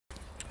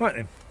Right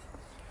then,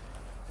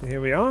 so here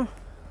we are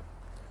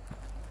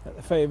at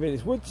the Fairy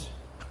Village Woods.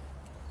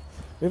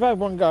 We've had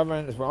one go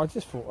around as well. I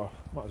just thought, oh,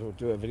 might as well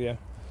do a video.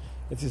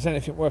 If there's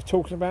anything worth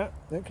talking about,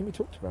 then it can be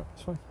talked about.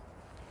 It's fine.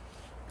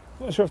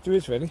 Not sure if there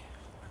is really.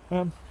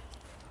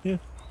 Yeah,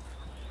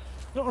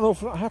 not an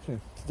awful lot happening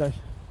today.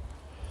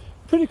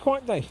 Pretty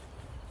quiet day.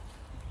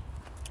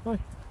 Hi.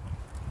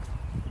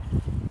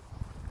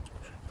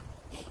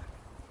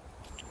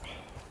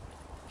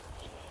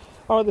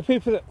 Oh, the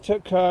people that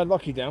took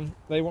Lockie down,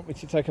 they want me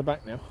to take her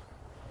back now.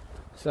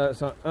 So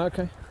it's like,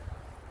 okay.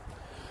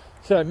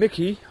 So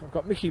Mickey, I've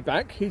got Mickey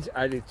back. He's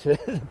added to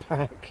the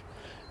pack.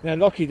 Now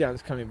Lockie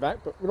down's coming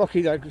back, but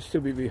Lockie down could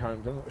still be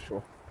rehomed. I'm not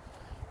sure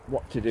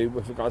what to do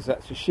with regards to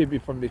that. So she'll be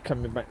probably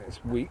coming back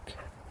next week.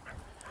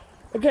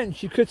 Again,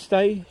 she could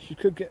stay. She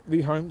could get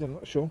rehomed. I'm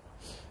not sure.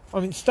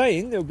 I mean,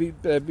 staying, there'll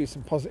be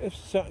some positives.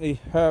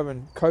 Certainly, her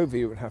and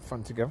Covie would have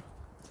fun together.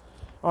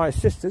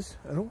 Sisters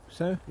and all.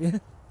 So yeah.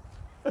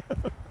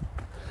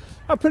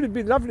 I'd probably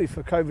be lovely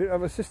for Covie to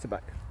have her sister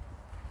back.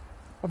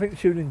 I think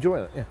she would enjoy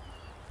that, yeah.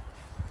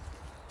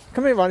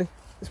 Come here, Riley.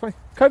 This way.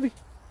 Covie.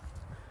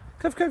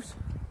 Coves.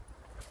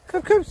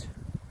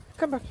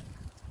 Come back.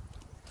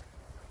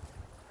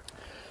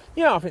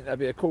 Yeah, I think that'd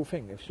be a cool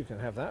thing if she can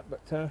have that,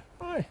 but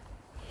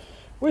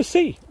we'll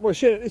see. Well,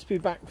 she'll at least be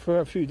back for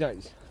a few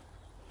days.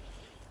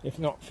 If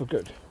not for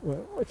good.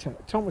 Well,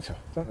 time will tell,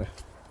 don't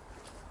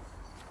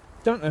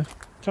know.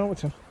 Time will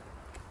tell.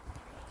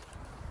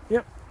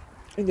 Yep,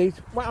 indeed.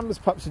 My Amber's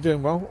pups are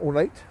doing well, all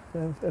late.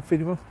 They're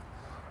feeding well.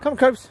 Come on,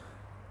 Coves.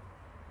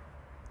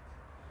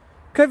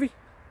 Covie.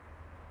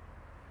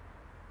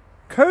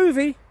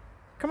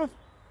 Come on.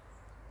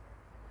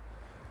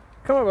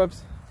 Come on,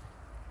 Bubs.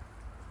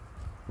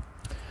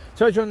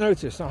 So as you'll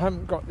notice, I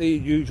haven't got the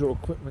usual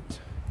equipment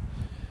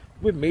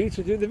with me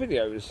to do the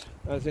videos,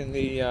 as in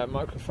the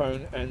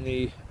microphone and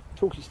the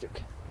talkie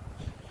stick.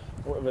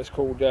 Whatever it's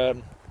called, you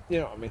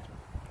know what I mean.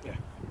 Yeah.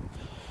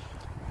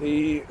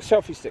 The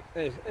selfie stick.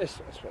 It's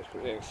supposed to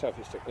be a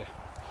selfie stick, yeah.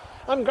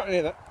 I haven't got any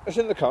of that. It's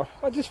in the car.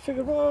 I just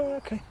figured, well,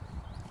 okay.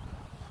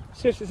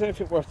 See if there's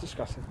anything worth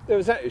discussing. There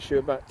was that issue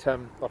about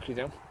Lockie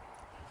down.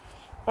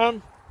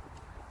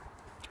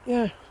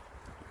 Yeah.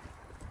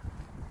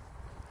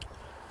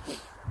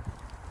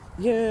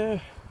 Yeah.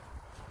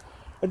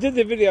 I did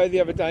the video the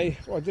other day.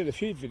 Well, I did a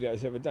few videos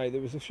the other day.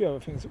 There was a few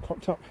other things that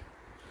cropped up.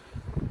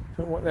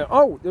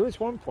 Oh, there is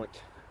one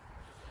point.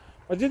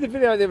 I did the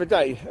video the other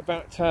day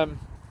about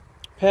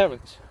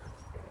parents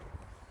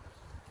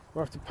who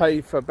have to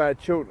pay for bad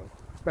children.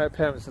 Bad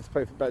parents have to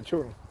pay for bad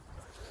children.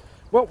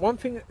 Well, one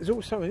thing that is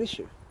also an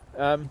issue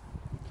that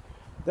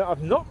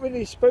I've not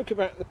really spoke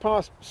about in the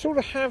past, sort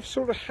of have,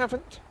 sort of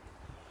haven't.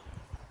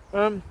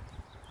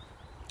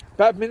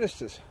 Bad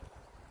ministers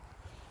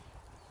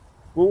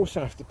will also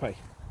have to pay.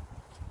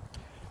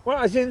 Well,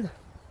 as in,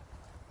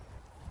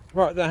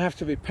 right, they have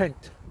to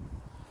repent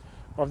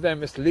of their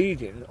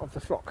misleading of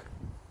the flock.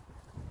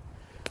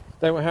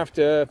 They will have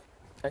to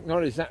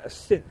acknowledge that as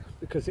sin,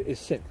 because it is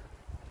sin.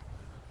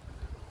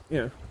 You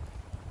know,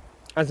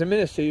 as a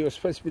minister, you're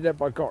supposed to be led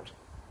by God.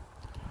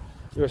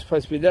 You're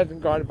supposed to be led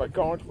and guided by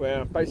God,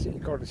 where basically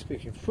God is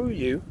speaking through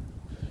you.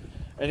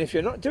 And if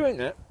you're not doing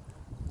that,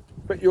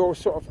 but you're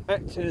sort of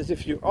acting as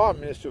if you are a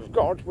minister of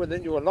God, well,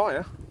 then you're a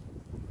liar.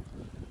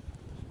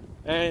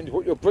 And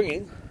what you're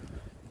bringing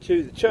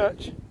to the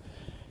church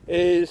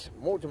is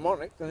more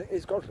demonic than it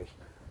is godly.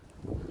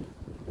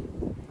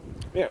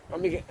 Yeah, I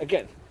mean,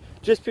 again,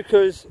 just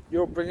because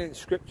you're bringing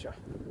scripture,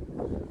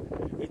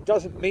 it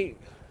doesn't mean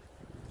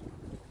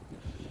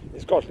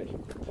it's godly.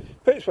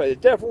 Put it this way, the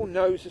devil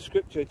knows the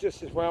scripture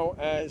just as well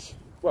as,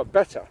 well,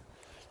 better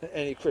than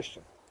any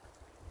Christian.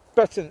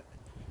 Better than,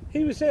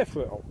 he was there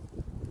for it all.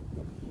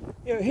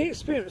 You know, he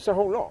experienced a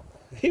whole lot.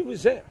 He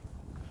was there.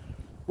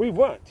 We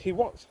weren't, he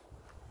was.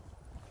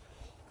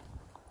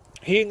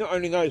 He not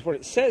only knows what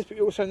it says, but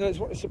he also knows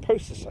what it's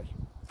supposed to say.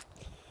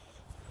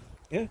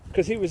 Yeah,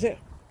 because he was there.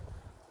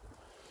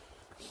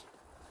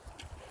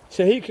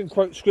 So he can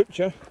quote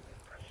scripture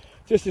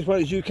just as well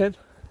as you can.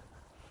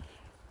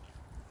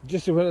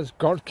 Just as well as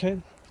God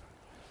can.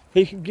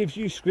 He can give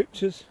you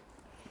scriptures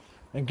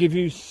and give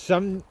you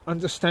some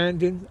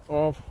understanding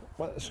of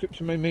what the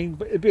scripture may mean,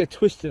 but it'd be a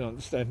twisted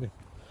understanding.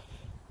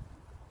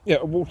 Yeah,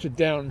 a watered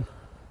down,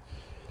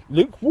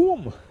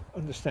 lukewarm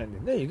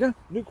understanding. There you go,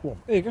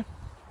 lukewarm. There you go.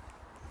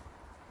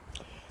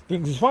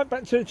 Brings us right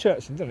back to the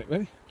church, doesn't it,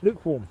 really?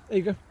 Lukewarm. There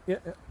you go. Yeah.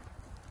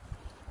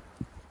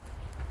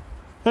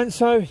 And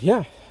so,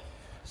 yeah,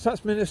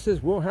 such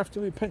ministers will have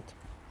to repent.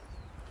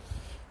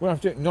 We'll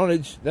have to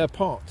acknowledge their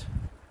part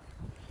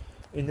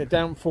in the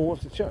downfall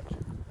of the church.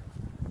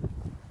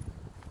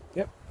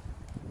 Yep.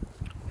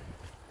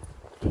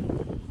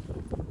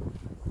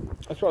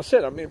 That's what I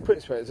said. I mean,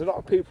 pretty much, there's a lot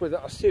of people that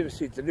are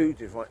seriously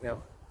deluded right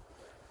now.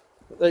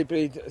 That they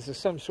believe that there's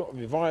some sort of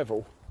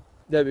revival,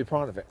 they'll be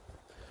part of it.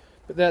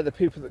 But they're the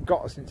people that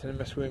got us into the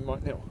mess we're in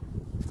right now.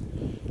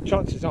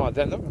 Chances are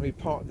they're not going to be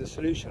part of the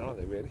solution, are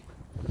they, really?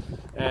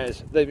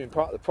 As they've been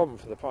part of the problem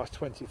for the past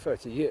 20,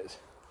 30 years.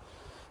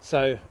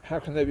 So how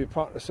can they be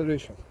part of the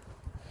solution?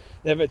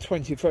 They've had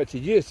 20, 30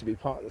 years to be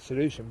part of the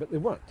solution, but they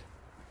weren't.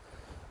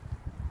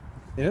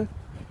 You know?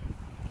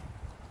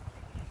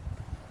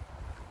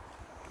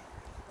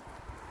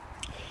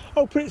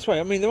 I'll put it this way,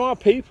 I mean, there are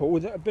people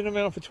that have been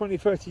around for 20,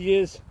 30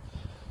 years,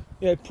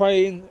 you know,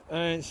 praying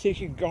and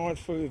seeking God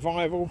for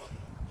revival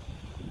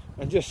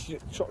and just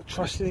sort of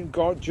trusting in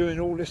God during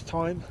all this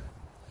time.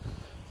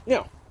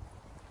 Now,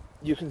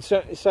 you can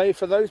certainly say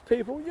for those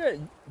people, yeah,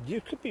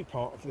 you could be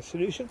part of the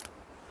solution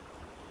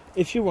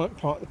if you weren't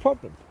part of the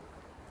problem.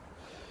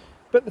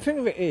 But the thing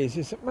of it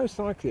is that most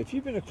likely, if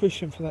you've been a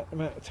Christian for that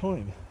amount of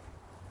time,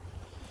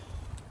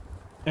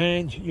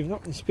 and you've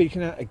not been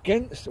speaking out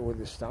against all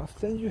this stuff,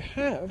 then you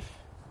have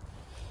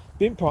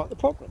been part of the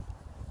problem.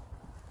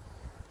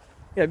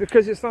 Yeah,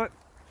 because it's like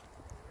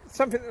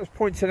something that was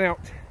pointed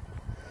out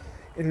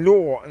in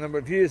law a number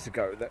of years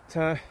ago,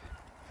 that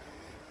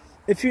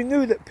if you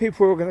knew that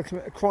people were going to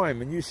commit a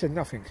crime and you said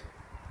nothing,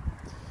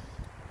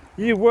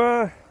 you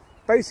were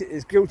basically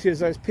as guilty as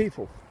those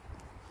people.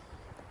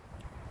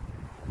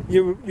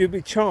 You'd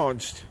be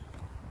charged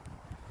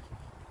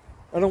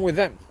along with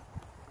them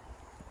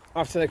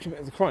after they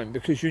committed the crime,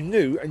 because you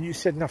knew and you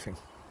said nothing.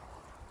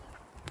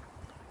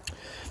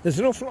 There's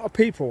an awful lot of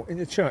people in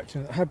the church,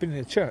 and have been in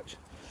the church,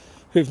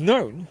 who've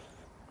known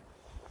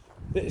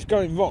that it's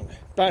going wrong,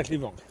 badly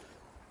wrong.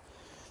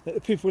 That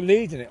the people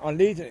leading it are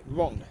leading it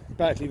wrong,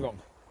 badly wrong.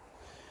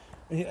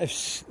 And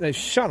yet they've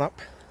shut up,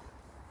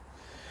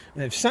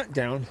 and they've sat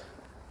down,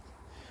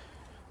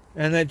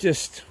 and they've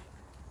just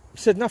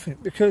said nothing,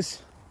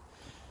 because,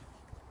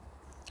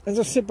 as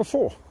I said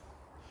before,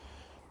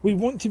 we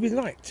want to be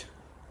liked.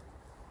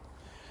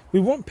 We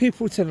want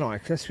people to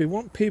like us. We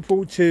want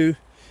people to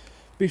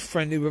be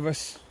friendly with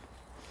us.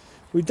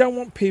 We don't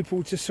want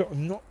people to sort of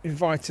not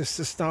invite us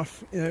to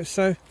stuff, you know.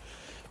 So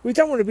we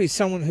don't want to be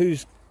someone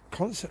who's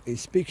constantly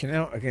speaking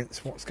out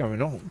against what's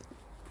going on.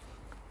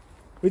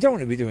 We don't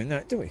want to be doing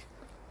that, do we?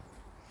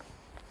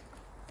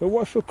 But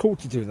what if we're called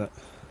to do that?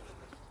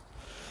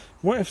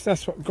 What if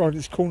that's what God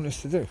is calling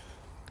us to do?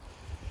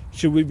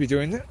 Should we be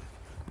doing that?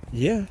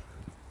 Yeah.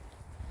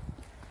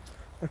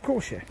 Of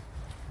course, yeah.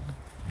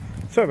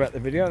 Sorry about the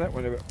video, that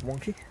went a bit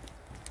wonky.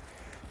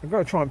 I've got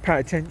to try and pay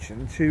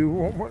attention to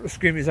what the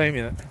screen is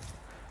aiming at.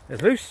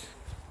 It's loose.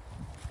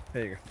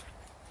 There you go.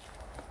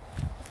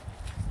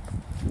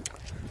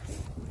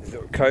 There's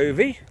little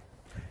Covie.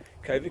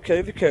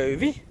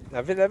 Covie.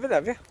 Love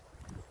you.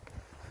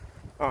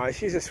 Alright,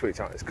 she's a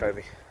sweetheart, this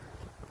Covie.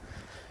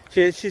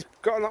 She's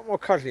got a lot more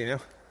cuddly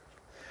now.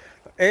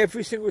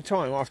 Every single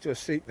time after I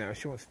sleep now,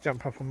 she wants to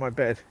jump up on my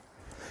bed.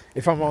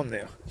 If I'm on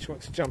there, she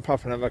wants to jump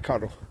up and have a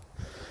cuddle.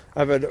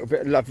 Have a little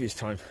bit of lovey's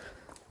time.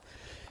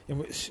 In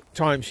which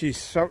time she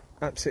so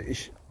absolutely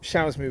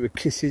showers me with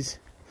kisses.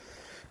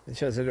 And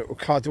she has a little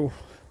cuddle.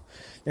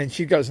 Then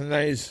she goes and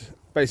lays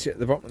basically at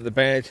the bottom of the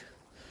bed.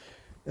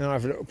 And I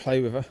have a little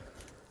play with her.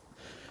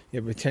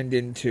 Yeah,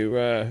 pretending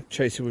to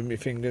chase her with my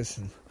fingers.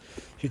 And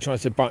she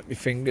tries to bite my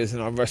fingers,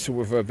 and I wrestle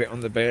with her a bit on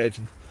the bed.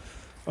 And,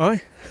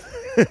 aye?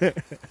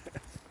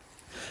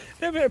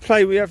 A bit of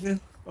play we have now.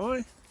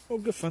 Aye? All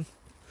good fun.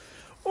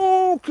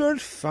 All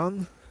good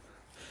fun.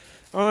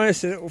 Aye,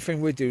 it's a little thing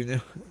we do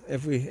now.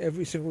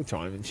 Every single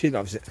time. And she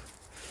loves it.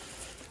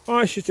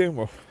 Aye, she's doing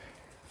well.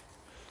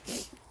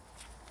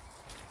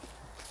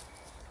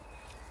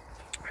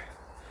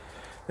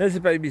 There's the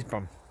baby's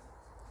bum.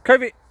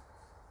 Covie!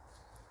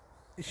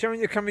 You're showing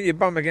you coming your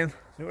bum again,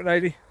 little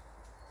lady.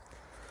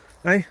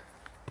 Eh?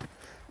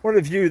 What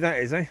a view that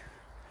is, eh?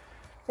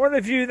 What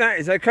a view that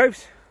is, eh,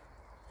 Coves?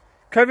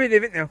 Covie,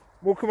 leave it now.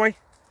 Walk away.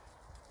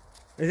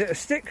 Is it a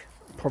stick?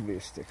 Probably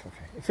a stick,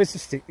 okay. If it's a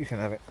stick, you can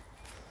have it.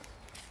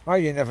 Oh,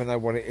 you never know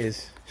what it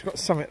is. She's got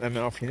something in her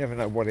mouth. You never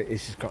know what it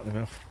is she's got in her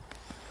mouth.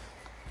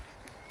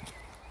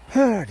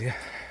 Oh, dear.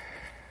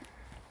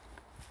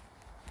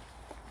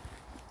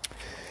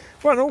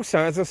 Well, and also,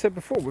 as I said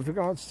before, with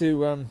regards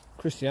to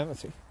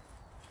Christianity,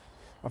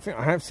 I think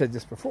I have said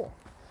this before.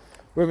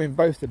 We're in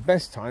both the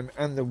best time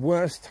and the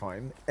worst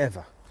time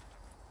ever.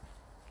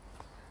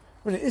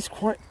 I mean, it is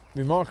quite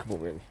remarkable,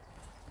 really.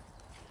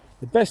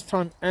 The best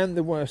time and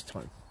the worst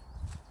time.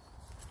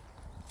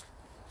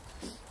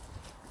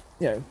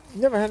 Yeah,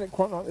 never had it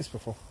quite like this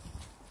before.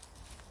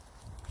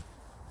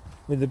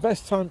 With the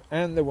best time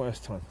and the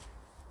worst time.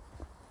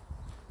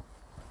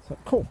 So,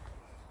 cool.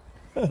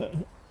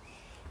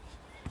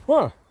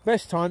 Well,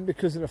 best time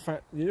because of the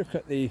fact you look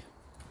at the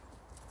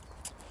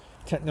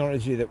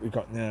technology that we've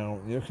got now,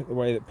 you look at the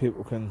way that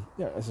people can,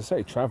 yeah, as I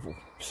say, travel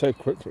so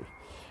quickly.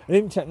 And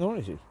even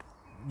technology.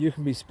 You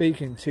can be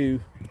speaking to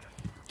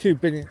 2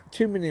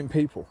 million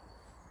people,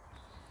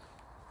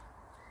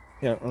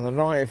 you know, on a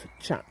live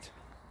chat.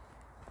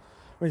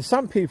 I mean,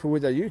 some people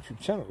with their YouTube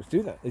channels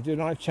do that. They do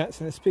live chats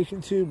and they're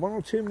speaking to 1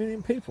 or 2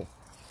 million people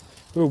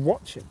who are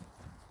watching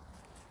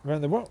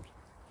around the world.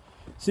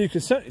 So you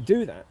can certainly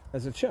do that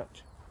as a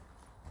church.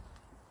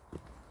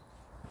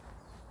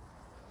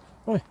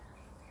 Right.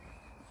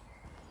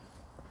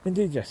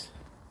 Indeed, yes.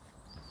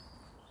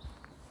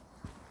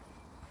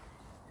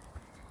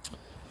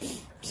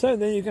 So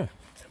there you go.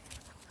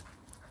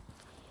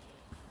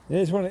 It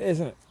is what it is,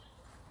 isn't it?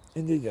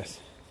 Indeed, yes.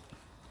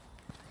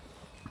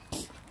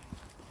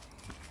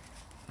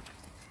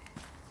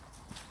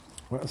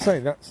 Well, I say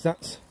that's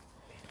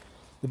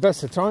the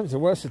best of times. The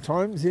worst of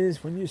times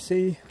is when you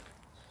see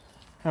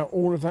how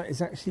all of that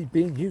is actually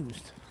being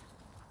used,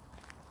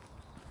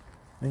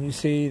 and you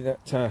see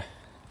that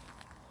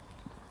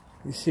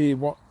you see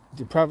what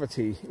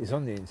depravity is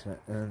on the internet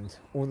and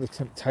all the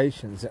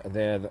temptations that are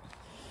there. That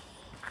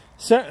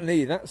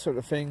certainly that sort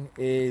of thing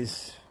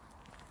is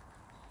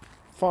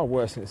far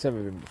worse than it's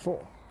ever been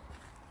before.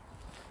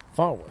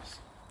 Far worse.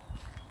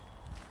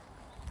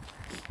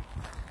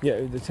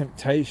 Yeah, the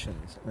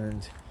temptations,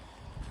 and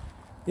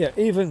yeah,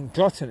 even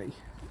gluttony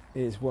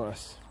is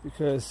worse,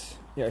 because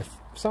yeah,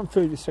 some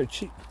food is so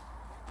cheap.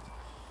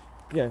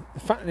 Yeah, the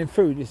fattening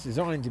food is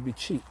designed to be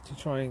cheap to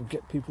try and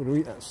get people to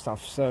eat that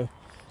stuff. So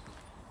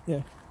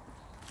yeah,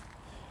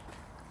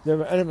 there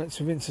are elements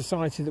within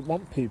society that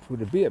want people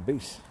to be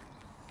obese.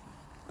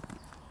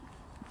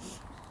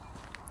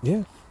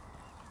 Yeah,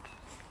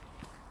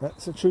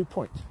 that's a true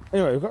point.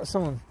 Anyway, we've got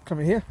someone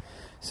coming here,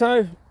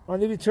 so I'll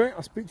leave you to it.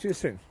 I'll speak to you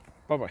soon.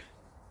 Bye bye.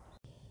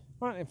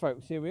 Right then,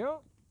 folks, here we are.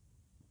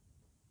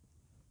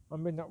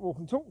 I'm Midnight Walk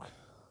and Talk.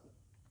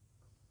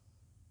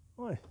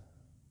 Hi.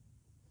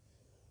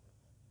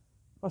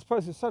 I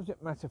suppose the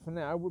subject matter for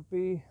now would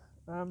be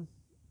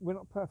we're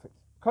not perfect.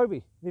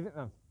 Covie, leave it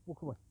now.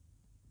 Walk away.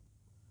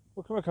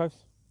 Walk away,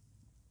 Coves.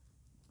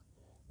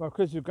 Well,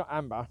 because we've got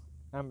Amber.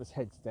 Amber's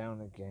head's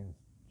down again.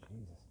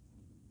 Jesus.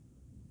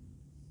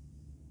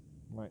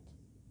 Right.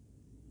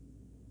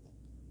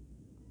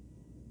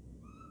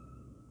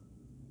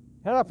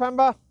 Head up,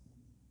 Amber.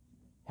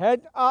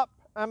 Head up,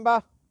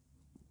 Amber.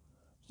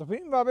 Stop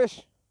eating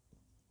rubbish.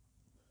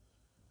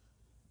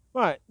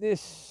 Right,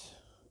 this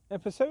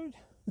episode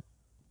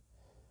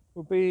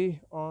will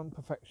be on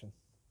perfection,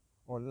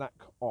 or lack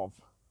of,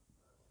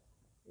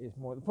 is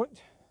more the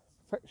point.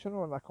 Perfection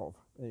or lack of.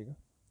 There you go.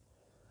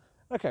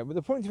 Okay, well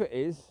the point of it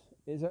is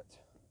that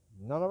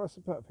none of us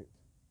are perfect.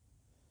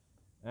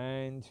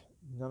 And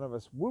none of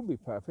us will be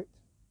perfect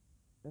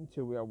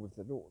until we are with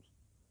the Lord.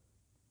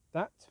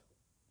 That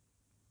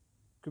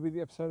could be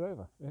the episode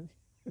over, really.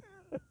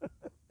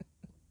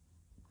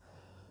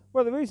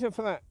 Well, the reason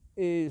for that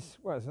is,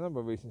 well, there's a number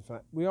of reasons for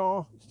that. We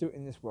are still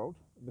in this world.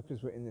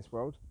 Because we're in this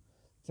world,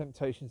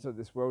 temptations of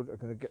this world are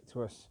going to get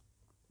to us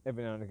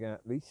every now and again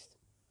at least,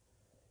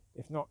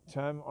 if not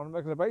on a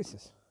regular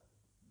basis.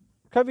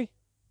 Covie,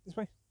 this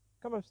way.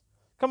 Come on.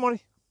 Come on.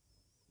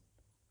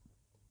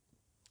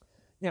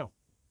 Now,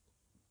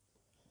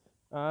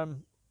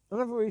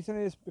 another reason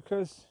is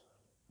because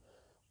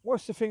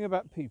what's the thing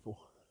about people?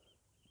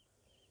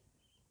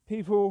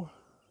 People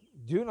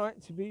do like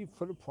to be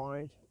full of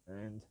pride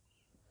and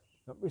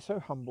not be so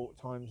humble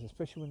at times,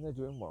 especially when they're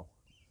doing well.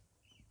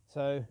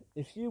 So,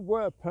 if you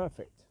were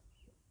perfect,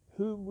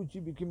 who would you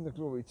be giving the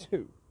glory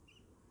to?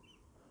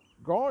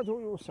 God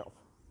or yourself?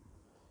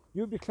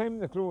 You would be claiming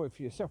the glory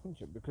for yourself, wouldn't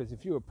you? Because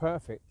if you were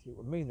perfect, it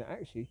would mean that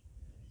actually,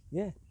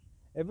 yeah,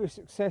 every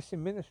success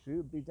in ministry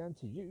would be down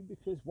to you.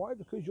 Because why?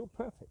 Because you're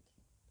perfect.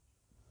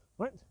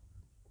 Right?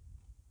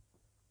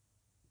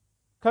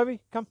 Covie,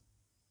 come.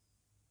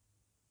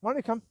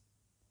 Mollie, come.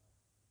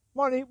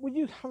 Mollie, will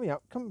you hurry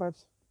up? Come,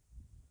 babes.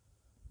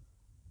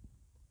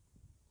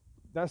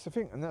 That's the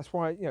thing, and that's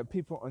why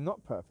people are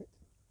not perfect.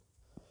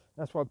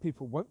 That's why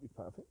people won't be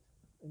perfect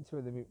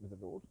until they meet with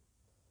the Lord.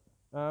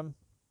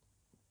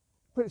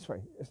 Put it this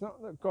way, it's not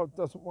that God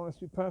doesn't want us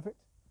to be perfect.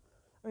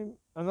 I mean,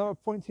 another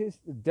point is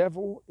the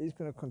devil is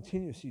going to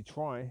continuously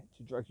try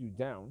to drag you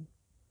down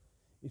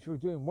if you're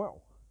doing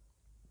well.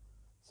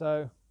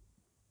 So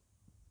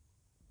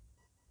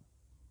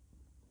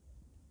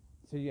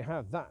you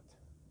have that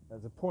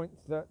as a point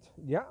that,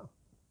 yeah,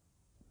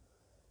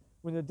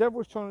 when the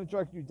devil's trying to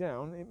drag you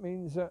down, it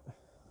means that,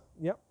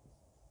 yep,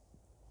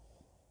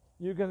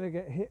 you're going to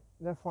get hit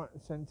left, right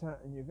and centre,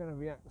 and you're going to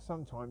react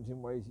sometimes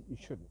in ways that you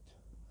shouldn't.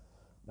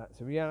 That's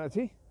a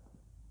reality,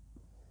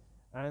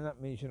 and that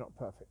means you're not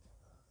perfect.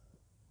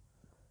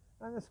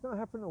 And it's going to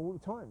happen all the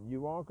time.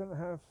 You are going to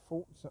have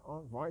thoughts that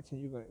aren't right, and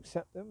you're going to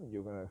accept them, and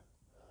you're going to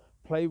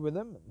play with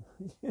them,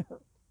 and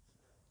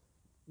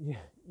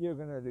you're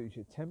going to lose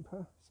your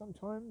temper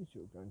sometimes.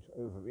 You're going to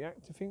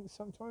overreact to things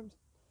sometimes.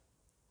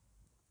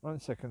 1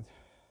 second.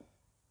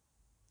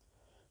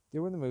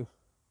 Deal with the move.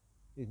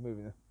 He's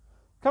moving there.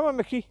 Come on,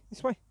 Mickey.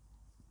 This way.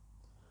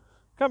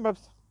 Come,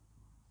 Bubs.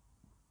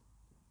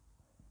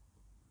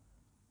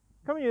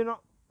 Come on, you're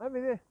not. Over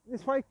there.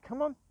 This way.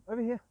 Come on.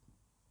 Over here.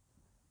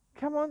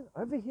 Come on.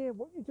 Over here.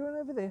 What are you doing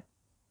over there?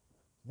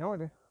 No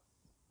idea.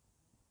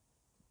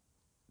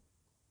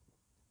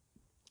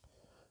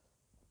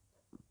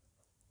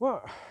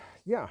 Well,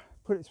 yeah.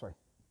 Put it this way.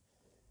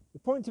 The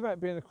point about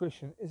being a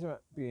Christian isn't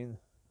about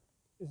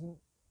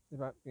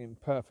being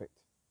perfect.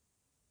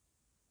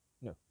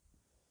 No.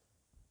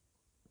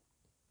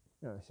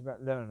 No, it's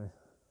about learning,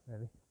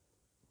 really.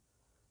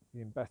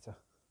 Being better.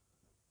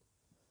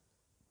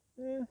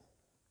 Yeah.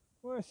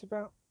 Well, it's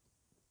about,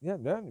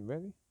 learning,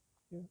 really.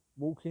 Yeah.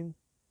 Walking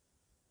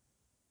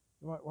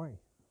the right way,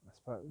 I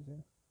suppose,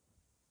 yeah.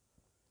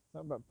 It's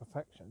not about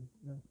perfection,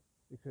 no,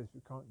 because we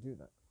can't do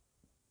that.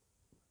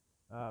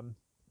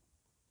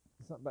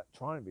 It's not about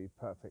trying to be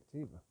perfect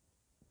either.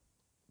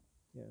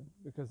 Yeah,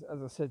 because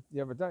as I said the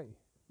other day,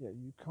 yeah,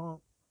 you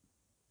can't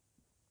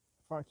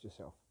fight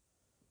yourself.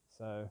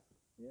 So,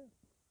 yeah.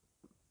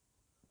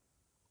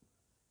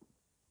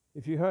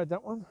 If you heard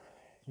that one,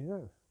 you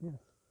know, yeah.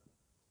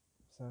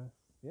 So,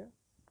 yeah.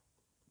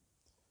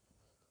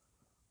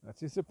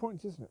 That is the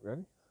point, isn't it,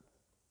 really?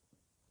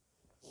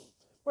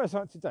 Well, it's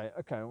like today.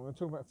 Okay, I'm going to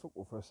talk about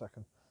football for a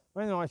second.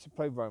 Man United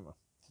played Roma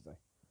today.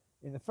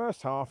 In the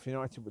first half,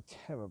 United were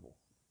terrible.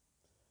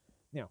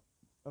 Now,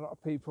 a lot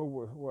of people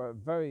were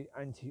very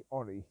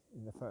anti-Ollie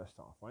in the first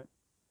half, right?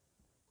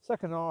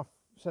 Second half,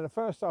 so the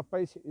first half,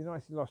 basically,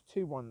 United lost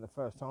 2-1 in the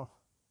first half.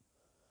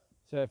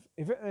 So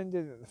if it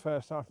ended at the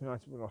first half,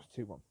 United would have lost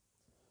 2-1.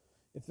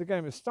 If the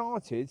game had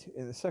started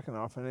in the second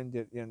half and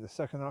ended at the end of the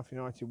second half,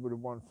 United would have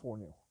won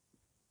 4-0.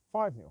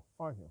 5-0,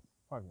 5-0,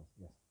 5-0,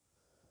 yes.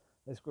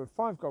 They scored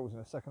 5 goals in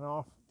the second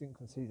half, didn't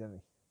concede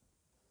any.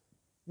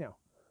 Now,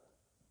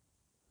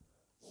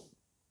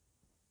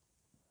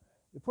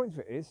 the point of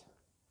it is,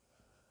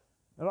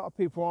 a lot of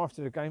people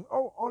after the game,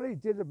 oh, Ollie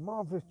did a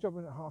marvellous job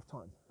in at half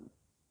time.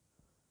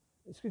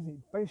 Excuse me,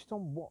 based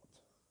on what?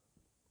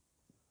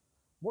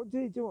 What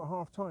did he do at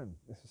half time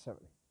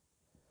necessarily?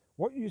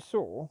 What you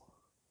saw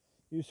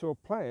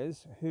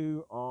players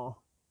who are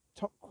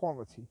top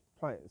quality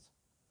players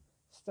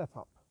step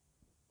up.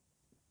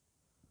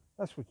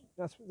 That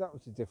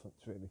was the difference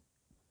really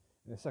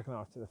in the second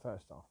half to the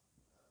first half.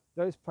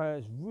 Those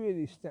players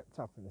really stepped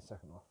up in the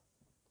second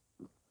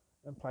half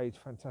and played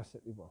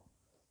fantastically well.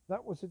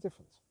 That was the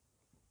difference.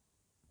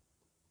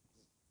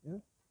 You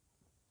know?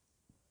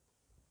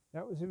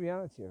 That was the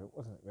reality of it,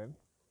 wasn't it, really?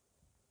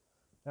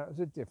 That was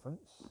the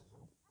difference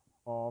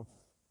of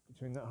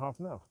between that half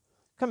and half.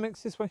 Come,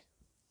 Mix, this way.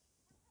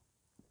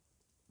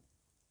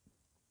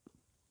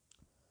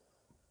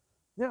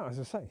 Now, as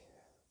I say,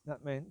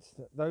 that meant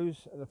that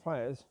those are the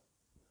players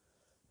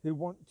who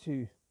want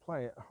to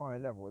play at a higher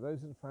level.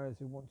 Those are the players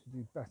who want to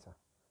do better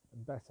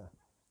and better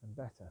and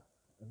better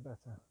and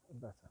better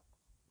and better.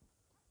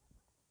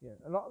 Yeah,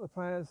 a lot of the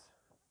players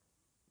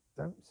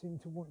don't seem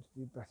to want to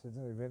do better,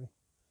 do they, really?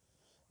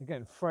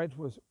 Again, Fred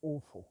was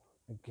awful.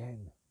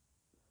 Again.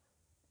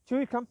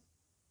 Chewie, come.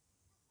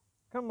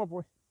 Come, my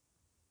boy.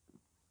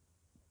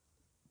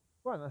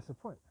 Well, that's the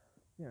point.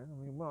 You know,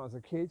 I mean, when I was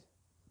a kid,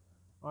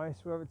 I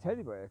used to have a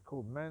teddy bear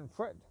called Man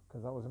Fred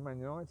because I was a Man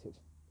United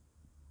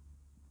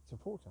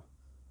supporter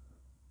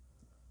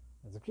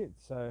as a kid.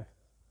 So,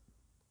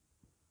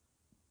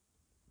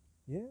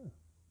 yeah.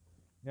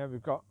 Now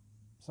we've got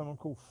someone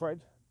called Fred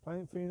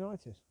playing for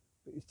United,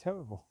 but he's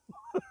terrible.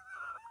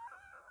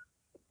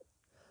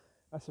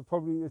 That's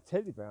probably the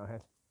teddy bear I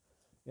had.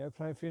 Yeah,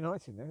 playing for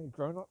United now. He's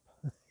grown up.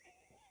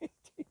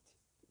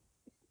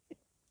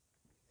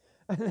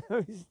 And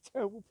now he's a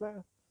terrible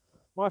player.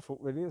 My fault,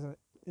 really, isn't it?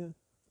 Yeah.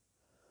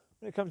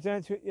 When it comes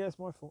down to it, yeah, it's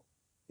my fault.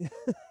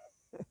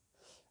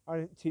 I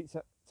didn't teach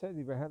that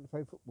teddy bear how to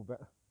play football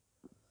better.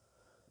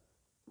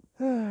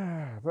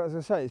 But as I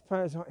say, it's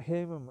players like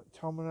him and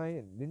McTominay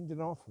and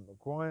Lindelof and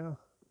Maguire,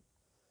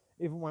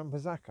 even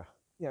Wan-Bissaka.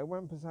 Yeah,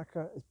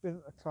 Wan-Bissaka has been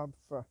at the club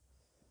for,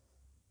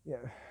 yeah,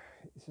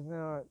 it's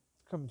now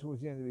coming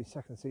towards the end of his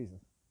second season.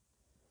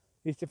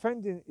 His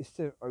defending is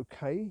still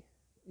okay.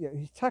 Yeah,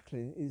 his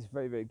tackling is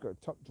very, very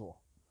good, top drawer.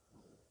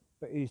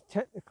 But he's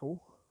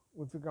technical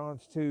with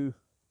regards to,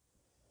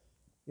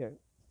 you know,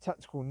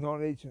 tactical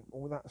knowledge and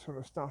all that sort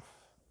of stuff,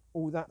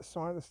 all that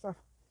side of stuff.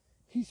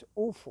 He's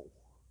awful.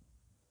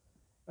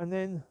 And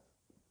then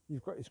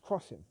you've got his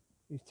crossing.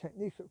 His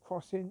technique at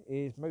crossing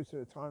is most of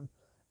the time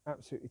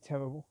absolutely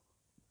terrible.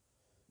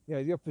 You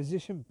know, the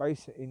opposition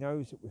basically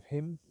knows that with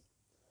him,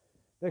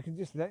 they can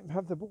just let him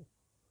have the ball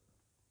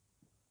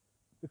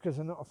because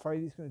they're not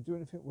afraid he's going to do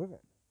anything with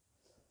it.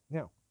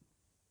 Now,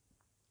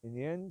 in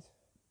the end,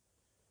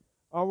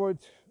 I would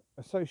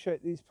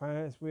associate these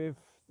players with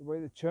the way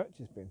the church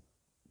has been,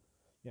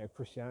 you know,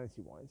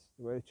 Christianity-wise,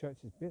 the way the church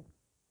has been,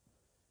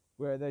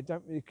 where they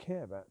don't really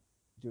care about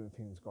doing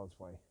things God's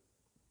way.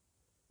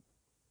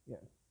 Yeah,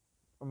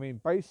 I mean,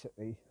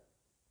 basically,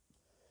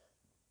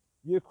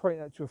 you equate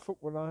that to a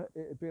footballer,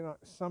 it'd be like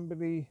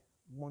somebody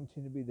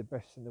wanting to be the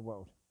best in the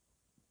world.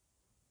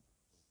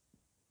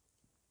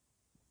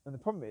 And the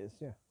problem is,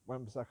 yeah,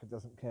 Wan-Bissaka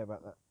doesn't care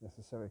about that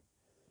necessarily.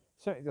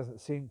 Certainly doesn't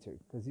seem to,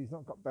 because he's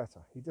not got better.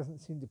 He doesn't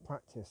seem to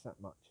practice that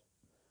much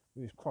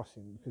with his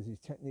crossing because his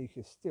technique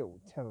is still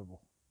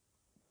terrible.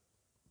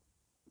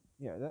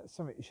 Yeah, that's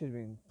something he should have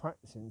been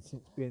practicing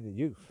since being a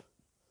youth.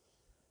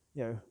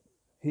 You know,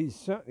 he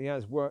certainly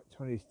has worked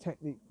on his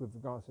technique with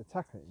regards to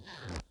tackling.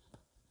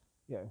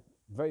 Yeah,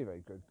 very,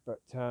 very good.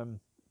 But,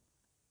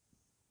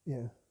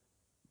 yeah,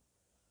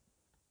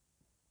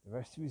 the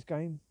rest of his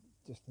game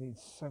just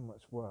needs so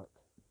much work.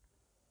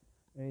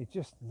 And he's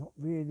just not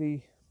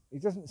really, he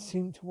doesn't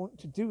seem to want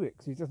to do it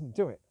because he doesn't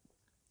do it.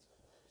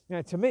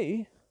 Now, to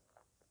me,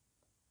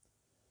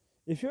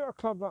 if you're a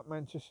club like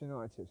Manchester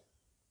United,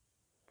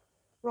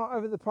 Right,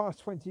 over the past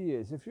 20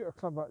 years, if you're at a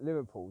club like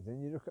Liverpool,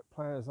 then you look at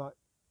players like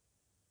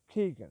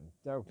Keegan,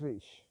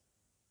 Dalglish,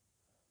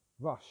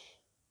 Rush,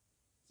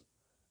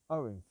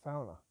 Owen,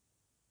 Fowler,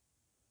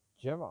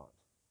 Gerrard.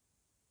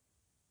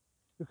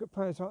 Look at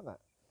players like that.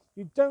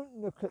 You don't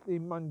look at the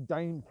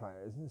mundane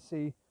players and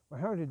see, well,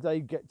 how did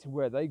they get to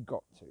where they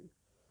got to?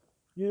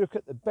 You look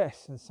at the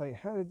best and say,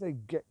 how did they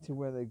get to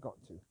where they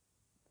got to?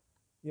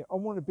 Yeah, I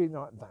want to be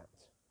like that.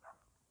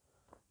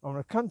 I want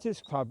to come to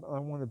this club and I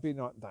want to be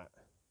like that.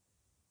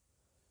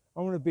 I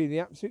want to be the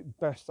absolute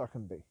best I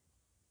can be.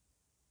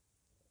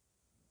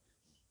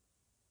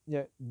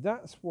 Yeah,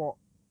 that's what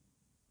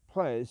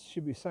players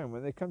should be saying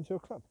when they come to a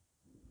club.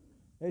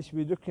 They should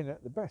be looking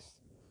at the best.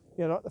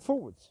 Yeah, like the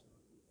forwards.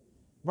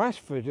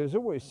 Rashford is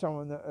always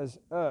someone that has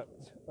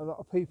irked a lot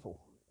of people.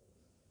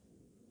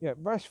 Yeah,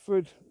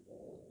 Rashford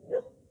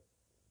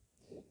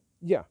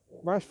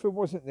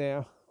wasn't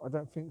there, I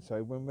don't think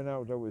so, when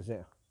Ronaldo was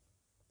there.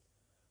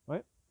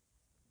 Right?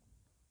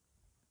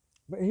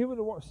 But he would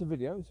have watched the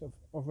videos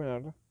of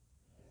Ronaldo.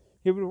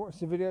 He would have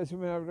watched the videos of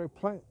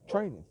Ronaldo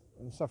training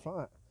and stuff like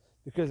that.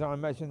 Because I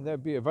imagine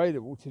they'd be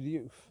available to the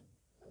youth.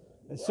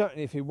 And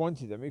certainly if he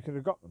wanted them, he could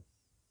have got them.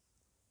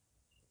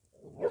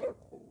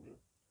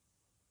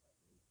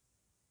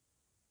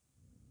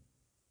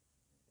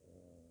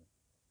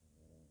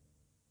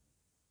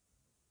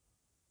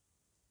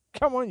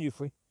 Come on, you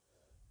three.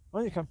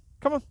 On you come.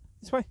 Come on,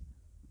 this way.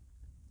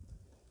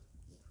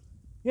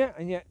 Yeah,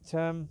 and yet,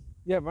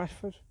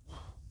 Rashford.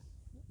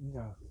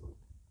 No.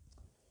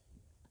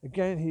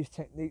 Again, his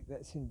technique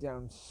lets him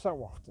down so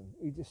often.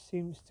 He just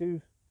seems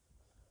to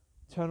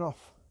turn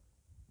off.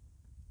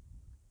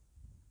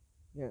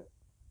 Yeah.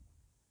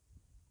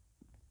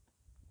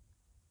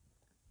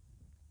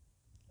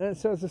 And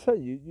so, as I say,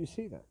 you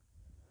see that.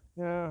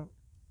 Now,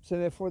 so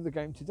therefore the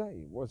game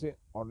today, was it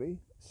Ollie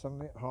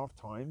suddenly at half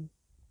time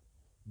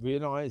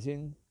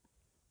realising,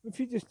 if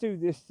you just do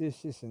this,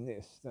 and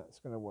this, that's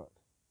going to work,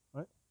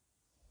 right?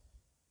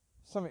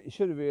 Something you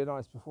should have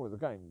realised before the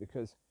game,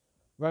 because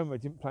Roma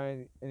didn't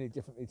play any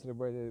differently to the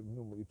way they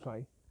normally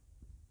play.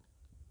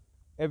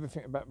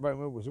 Everything about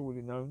Roma was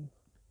already known.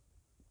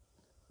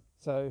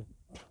 So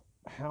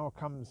how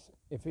comes,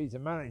 if he's a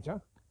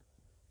manager,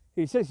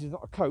 he says he's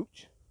not a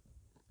coach.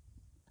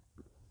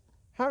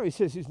 How he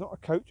says he's not a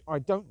coach, I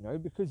don't know,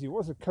 because he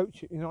was a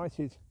coach at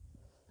United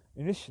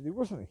initially,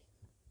 wasn't he?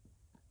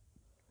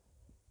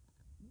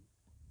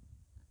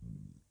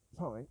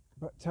 Pardon me.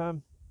 But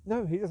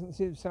no, he doesn't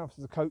see himself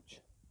as a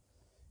coach.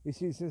 He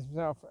sees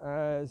himself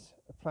as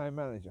a player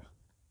manager.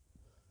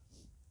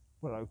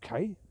 Well,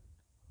 okay.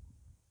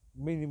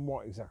 Meaning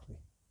what exactly?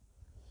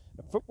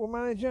 A football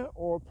manager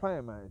or a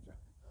player manager?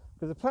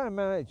 Because a player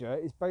manager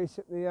is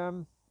basically,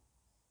 what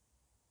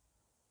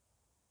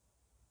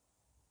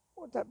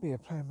would that be, a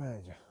player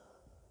manager?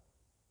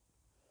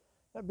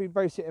 That'd be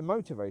basically a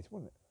motivator,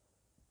 wouldn't it?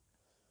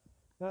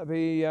 That'd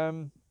be,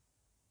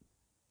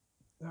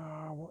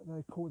 what do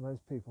they call those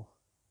people?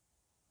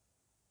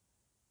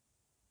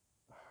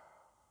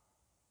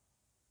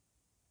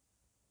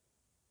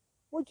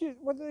 What do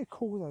they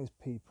call those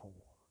people?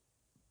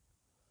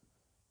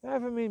 They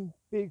have them in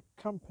big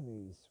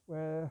companies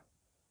where,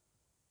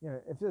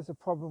 if there's a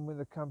problem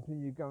with a company,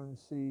 you go and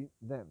see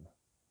them.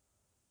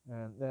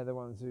 And they're the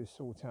ones who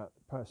sort out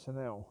the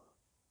personnel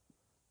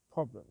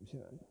problems,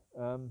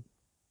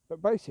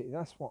 But basically,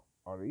 that's what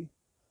Ollie,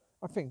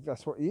 I think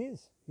that's what he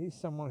is. He's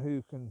someone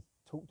who can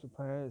talk to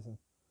players and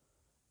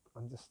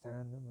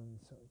understand them and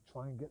sort of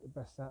try and get the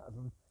best out of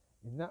them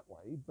in that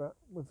way. But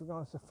with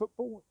regards to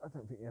football, I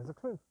don't think he has a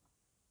clue.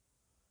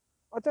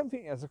 I don't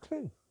think he has a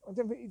clue. I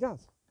don't think he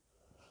does.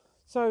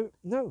 So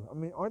no, I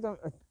mean, I don't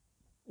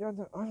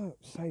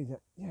say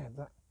that. Yeah,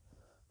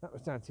 that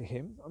was down to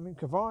him. I mean,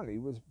 Covie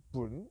was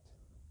brilliant.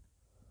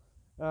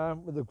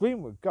 With the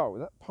Greenwood goal,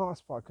 that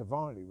pass by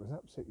Covie was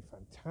absolutely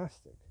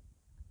fantastic.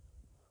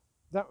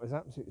 That was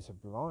absolutely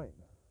sublime.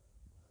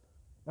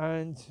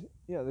 And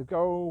the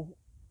goal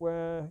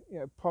where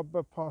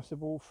Pogba passed the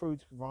ball through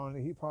to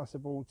Cavani, he passed the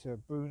ball to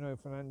Bruno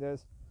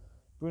Fernandes.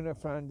 Bruno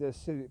Fernandes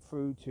slid it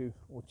through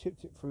or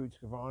chipped it through to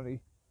Cavani,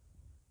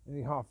 and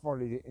he half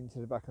volleyed it into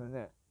the back of the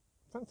net.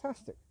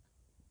 Fantastic.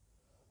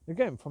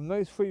 Again, from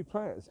those three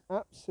players,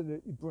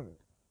 absolutely brilliant.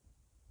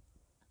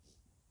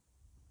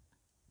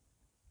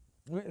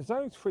 I mean, it's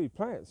those three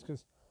players,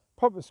 because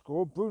Pogba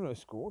scored, Bruno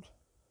scored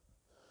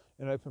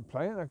in open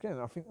play, and again,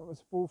 I think that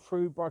was a ball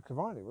through by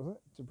Cavani, wasn't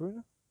it, to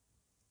Bruno?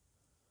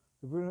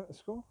 Did Bruno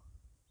score?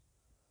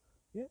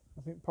 Yeah,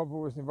 I think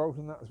Pogba was involved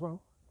in that as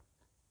well.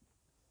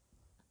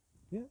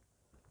 Yeah.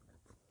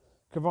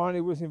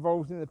 Cavani was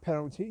involved in the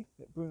penalty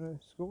that Bruno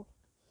scored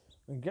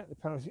and get the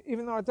penalty,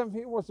 even though I don't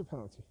think it was a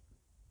penalty.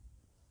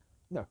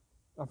 No,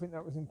 I think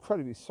that was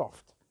incredibly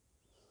soft.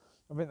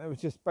 I think that was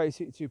just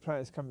basically two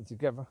players coming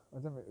together. I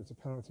don't think it was a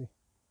penalty.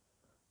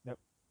 Nope.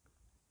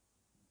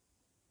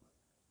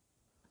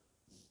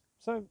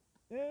 So,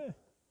 yeah.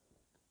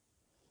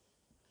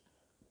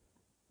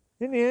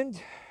 In the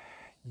end,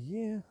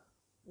 yeah,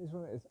 here's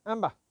what it is.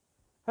 Amber,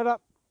 head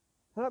up,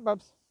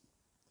 Bubs.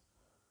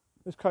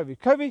 Where's Covie?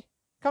 Covie,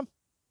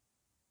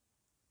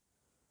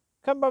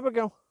 Come, Bubba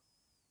girl.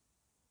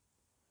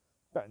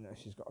 Better now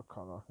she's got a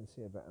collar. I can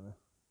see her better now.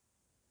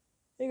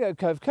 Here you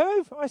go,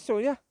 Cove. I saw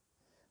you.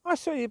 I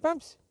saw you,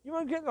 Bubs. You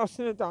won't get lost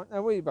in the dark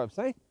now, will you, Bubs,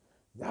 eh?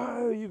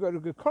 No, you got a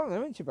good collar,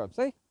 haven't you, Bubs,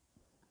 eh?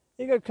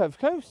 Here you go,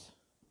 Coves.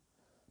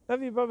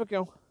 Love you, Bubba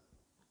girl.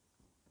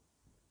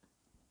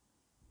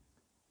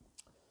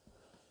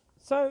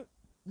 So,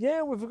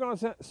 yeah, with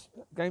regards to that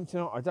game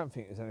tonight, I don't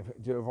think there's anything to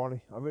do with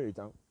Ollie. I really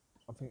don't.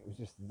 I think it was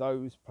just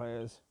those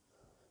players.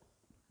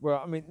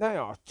 Well, I mean, they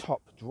are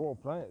top draw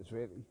players,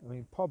 really. I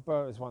mean,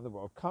 Pogba has won the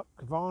World Cup.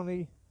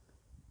 Cavani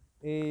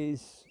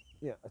is,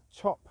 yeah, a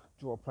top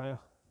draw player.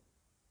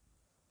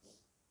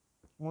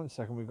 1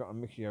 second, we've got a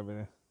Mickey over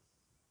there.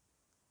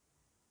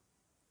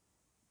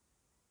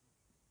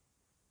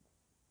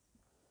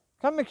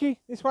 Come, Mickey,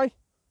 this way.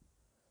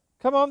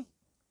 Come on.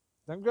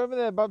 Don't go over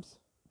there, Bubs.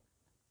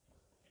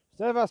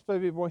 Stay with us,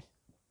 baby boy.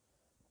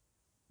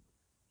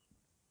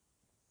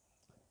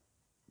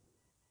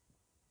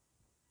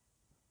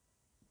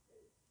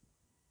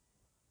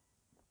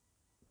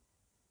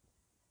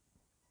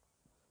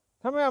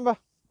 Come here, Amber.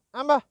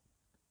 Amber.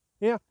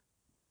 Here.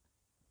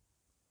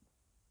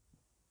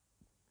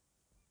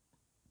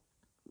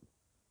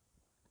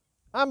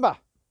 Amber.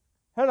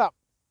 Head up.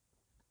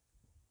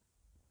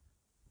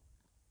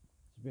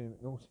 She's been a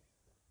bit naughty.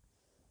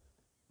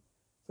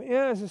 But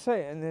yeah, as I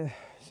say, and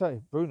so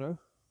Bruno,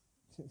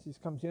 since he's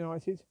come to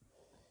United,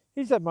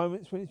 he's had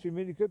moments when he's been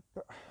really good.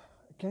 But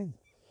again,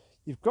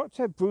 you've got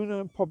to have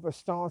Bruno and Pogba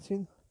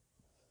starting.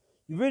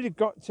 You've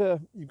got to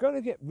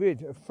get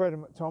rid of Fred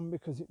and McTominay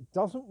because it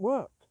doesn't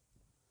work.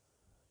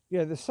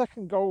 Yeah, the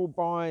second goal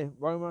by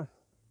Roma,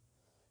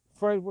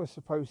 Fred was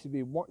supposed to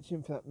be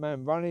watching for that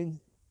man running.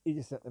 He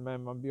just let the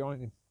man run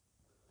behind him.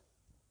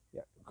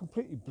 Yeah,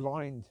 completely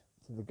blind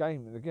to the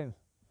game. And again,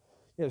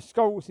 you know,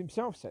 Scholes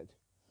himself said,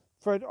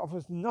 Fred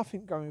offers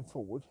nothing going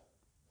forward.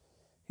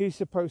 He's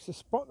supposed to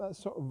spot that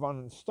sort of run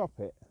and stop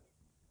it.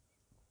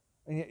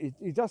 And yet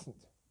he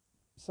doesn't.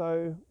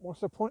 So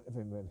what's the point of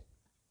him, really?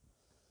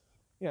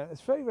 Yeah,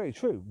 it's very, very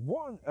true.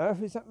 What on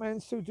earth is that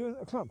man still doing at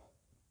the club?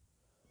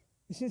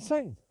 It's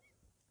insane.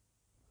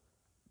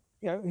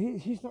 You know,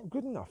 he's not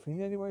good enough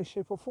in any way,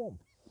 shape or form.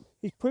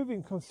 He's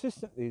proving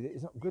consistently that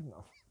he's not good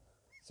enough.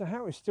 So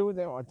how he's still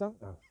there, I don't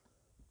know.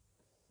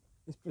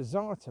 It's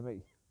bizarre to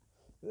me.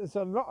 There's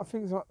a lot of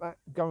things like that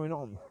going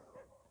on.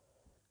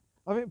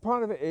 I think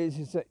part of it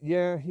is that,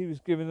 yeah, he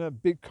was given a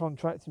big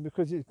contract, and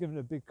because he was given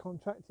a big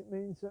contract, it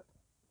means that,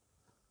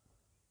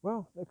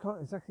 well, they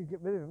can't exactly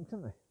get rid of him,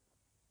 can they?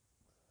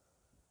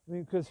 I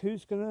mean, because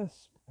who's gonna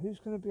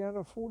be able to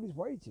afford his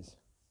wages?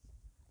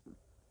 And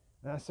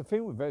that's the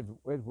thing with Ed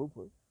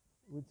Woodward.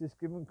 We're just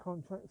giving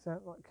contracts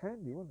out like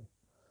candy, wasn't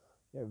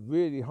he? Yeah,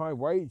 really high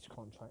wage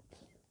contracts.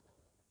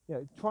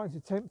 Yeah, trying to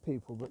tempt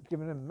people, but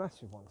giving them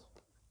massive ones.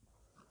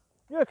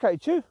 You okay,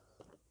 Chew?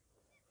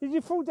 Did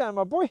you fall down,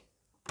 my boy?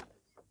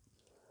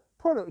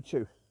 Poor little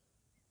Chew.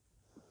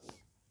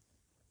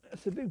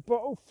 That's a big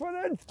bottle for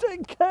the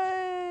DK!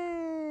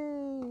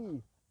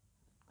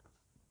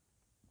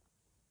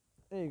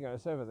 There you go,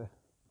 it's over there.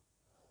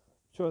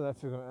 Sure they'll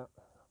figure it out.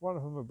 One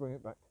of them will bring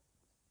it back.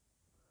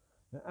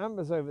 Now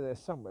Amber's over there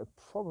somewhere,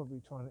 probably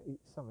trying to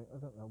eat something. I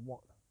don't know what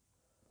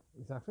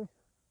exactly.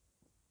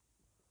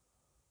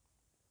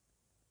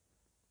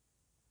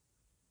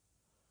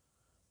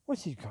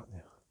 What's he got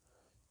now?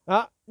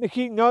 Ah,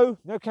 Mickey, no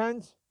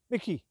cans.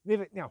 Mickey,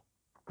 leave it now.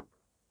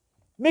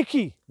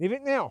 Mickey, leave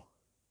it now.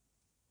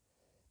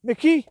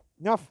 Mickey,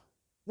 enough.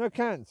 No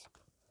cans.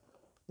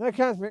 No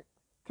cans, Mick.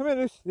 Come here,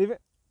 Luce, leave it.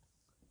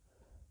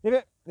 Leave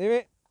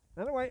it.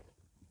 Run away.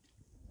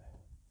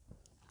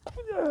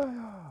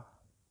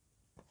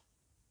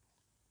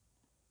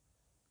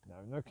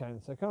 No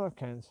cans. They can't have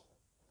cans.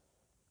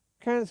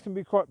 Cans can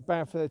be quite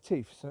bad for their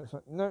teeth, so it's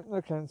like,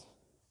 no cans.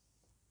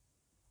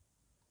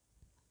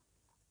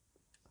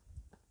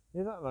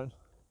 Leave that alone.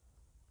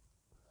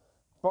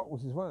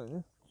 Bottles as well, isn't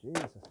it?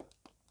 Jesus.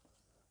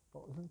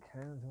 Bottles and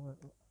cans.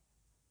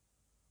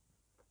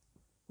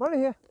 Mollie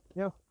here.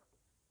 No.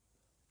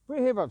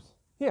 Bring it here, Bubs.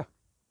 Here.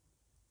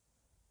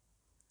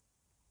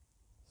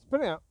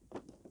 Spit it out.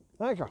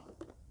 There you go.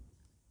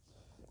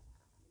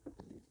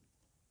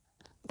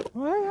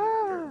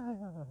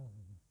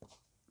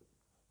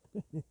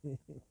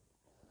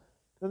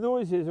 The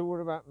noises are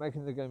all about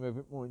making the game a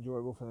bit more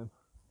enjoyable for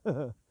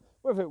them.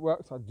 Whether it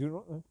works, I do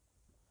not know.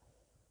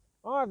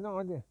 I have no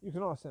idea. You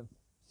can ask them.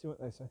 See what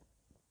they say.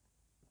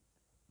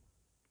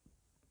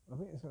 I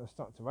think it's going to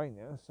start to rain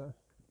now, so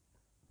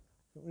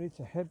we need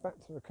to head back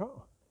to the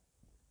car.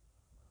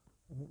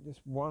 I think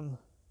just one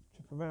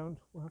trip around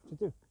we'll have to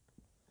do.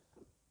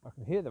 I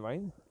can hear the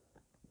rain.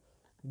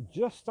 I can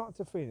just start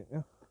to feel it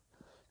now.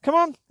 Come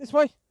on, this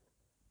way.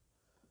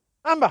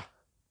 Amber,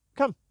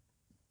 come.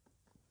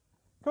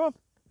 Come on.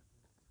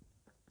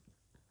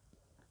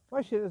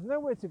 Actually, there's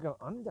nowhere to go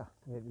under,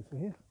 really, for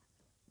here.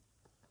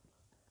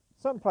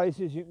 Some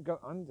places you can go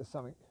under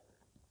something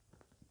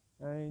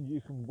and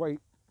you can wait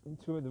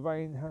until the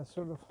rain has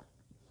sort of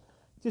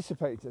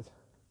dissipated.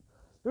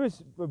 There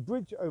is a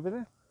bridge over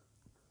there.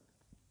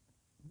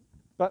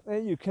 But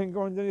then you can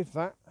go underneath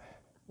that,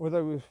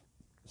 although with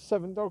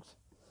 7 dogs,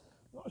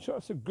 not sure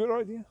that's a good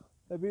idea.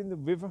 They'll be in the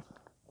river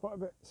quite a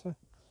bit, so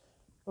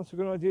not a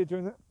good idea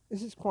doing that.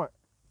 This is quite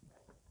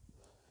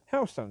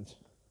hailstones.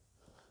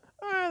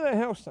 Ah, they're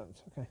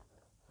hailstones. Okay,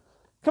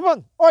 come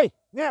on, oi,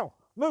 now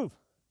move.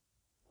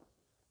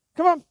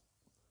 Come on,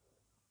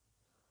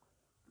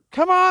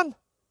 come on,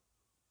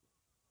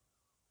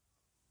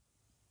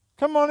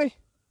 come on, Mollie.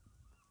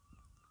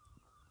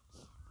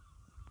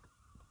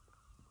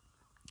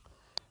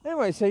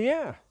 Anyway, so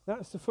yeah,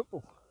 that's the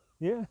football.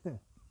 Yeah.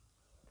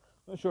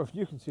 Not sure if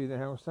you can see the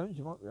hailstones,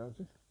 you might be able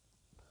to.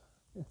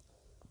 Yeah.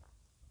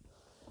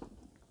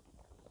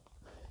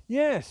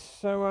 Yes,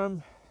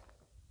 so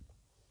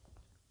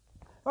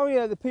oh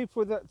yeah, the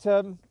people that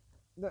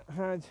that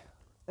had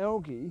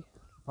Elgie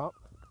pup,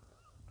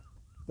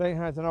 they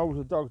had an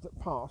older dog that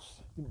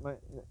passed, didn't make,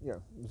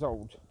 it was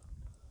old,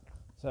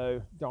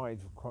 so died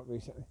quite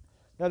recently.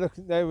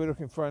 They were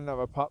looking for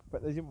another pup,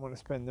 but they didn't want to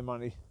spend the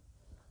money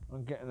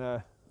on getting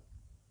a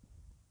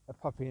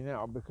puppy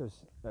now because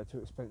they're too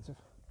expensive.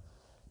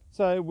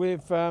 So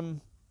with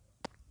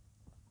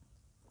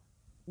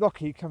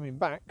Lockie coming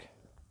back,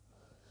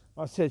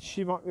 I said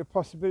she might be a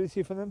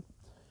possibility for them.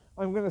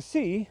 I'm going to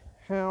see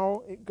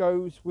how it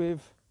goes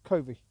with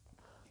Covie,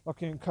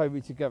 Lockie and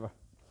Covie together.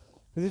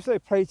 Because if they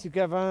play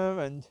together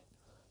and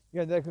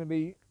they're going to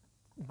be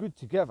good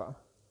together,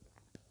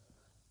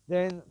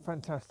 then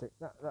fantastic.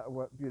 That'll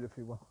work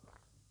beautifully well.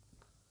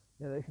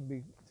 Yeah, they can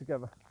be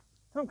together.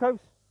 Come on,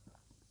 Coves.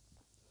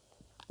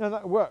 Now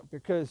that'll work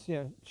because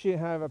she'll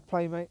have a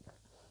playmate.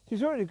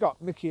 She's already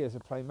got Micky as a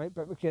playmate,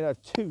 but Micky will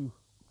have 2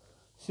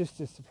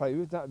 sisters to play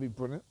with. That would be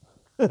brilliant.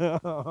 I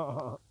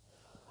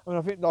mean,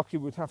 I think Lockie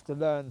would have to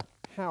learn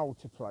how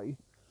to play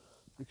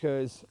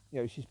because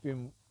she's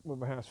been with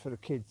my house for the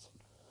kids,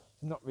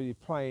 not really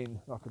playing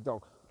like a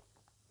dog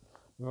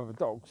with other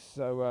dogs.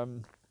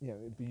 So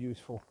it'd be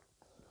useful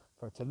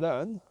for her to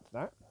learn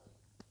that.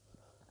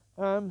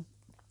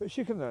 But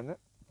she can learn it.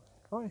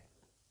 Right?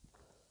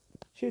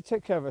 She'll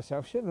take care of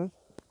herself. She'll learn.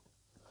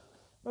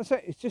 I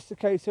say it's just a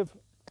case of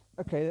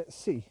okay. Let's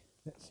see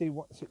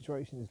what the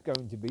situation is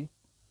going to be.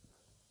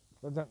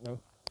 I don't know.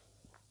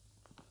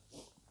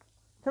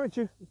 Come here,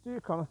 Chew. Do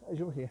your collar as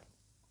you're here.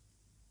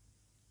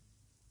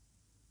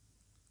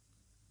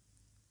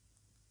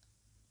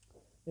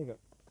 There you go.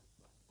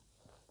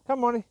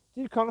 Come, Mollie.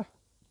 Do your collar.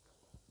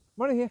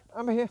 Mollie here.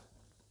 Amber here.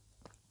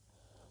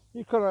 Do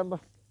your collar, Amber.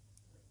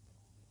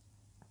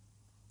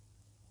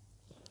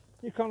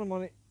 Do your collar,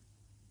 Mollie.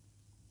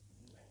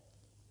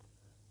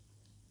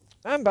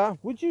 Amber,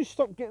 would you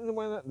stop getting in the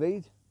way of that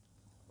lead?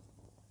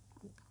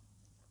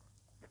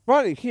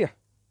 Riley, here.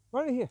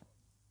 Riley, here.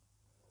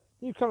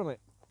 You collar, mate.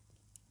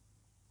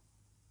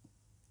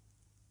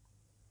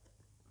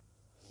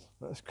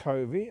 That's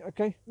Covie.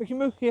 Okay, Micky,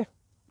 move here.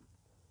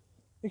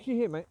 Micky,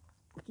 here, mate.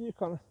 Do your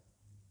collar.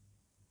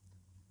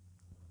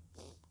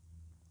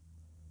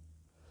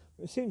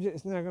 It seems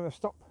it's now going to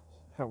stop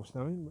hell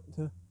snowing,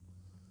 but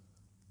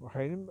or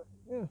hailing, but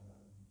yeah,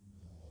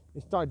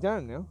 it's died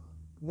down now.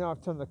 Now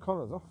I've turned the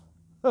collars off.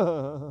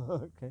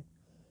 Okay,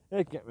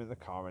 yeah, get me in the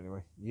car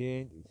anyway.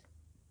 Yeah, indeed.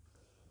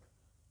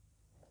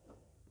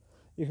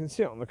 You can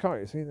see it on the car.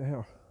 You see the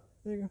hell.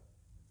 There you go.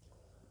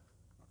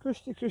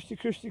 Cushy, cushy,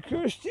 cushy,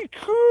 cushy,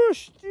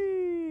 cushy.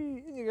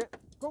 In you get.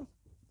 Go on.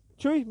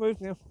 Chewie, move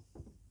now.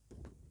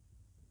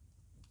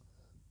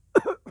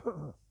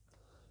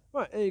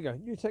 Right, there you go.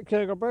 You take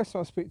care, God bless.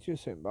 I'll speak to you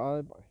soon.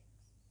 Bye bye.